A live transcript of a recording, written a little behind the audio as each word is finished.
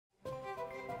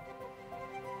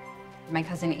My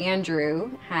cousin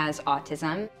Andrew has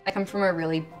autism. I come from a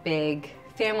really big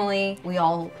family. We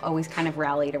all always kind of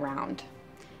rallied around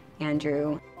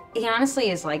Andrew. He honestly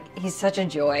is he's such a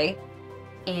joy.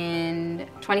 In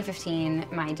 2015,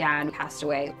 my dad passed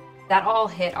away. That all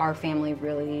hit our family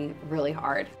really, really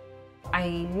hard. I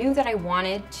knew that I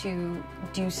wanted to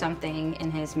do something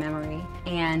in his memory,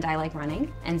 and I like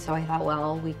running. And so I thought,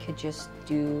 well, we could just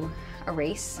do a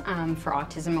race for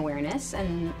autism awareness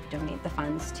and donate the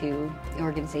funds to the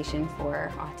Organization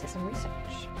for Autism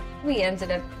Research. We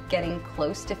ended up getting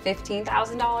close to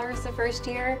 $15,000 the first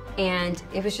year, and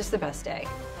it was just the best day.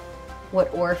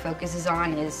 What OR focuses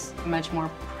on is a much more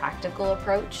practical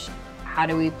approach. How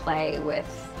do we play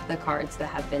with the cards that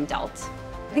have been dealt?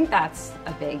 I think that's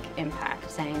a big impact,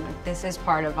 saying this is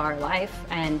part of our life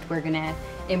and we're gonna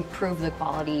improve the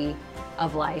quality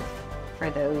of life for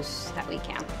those that we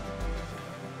can.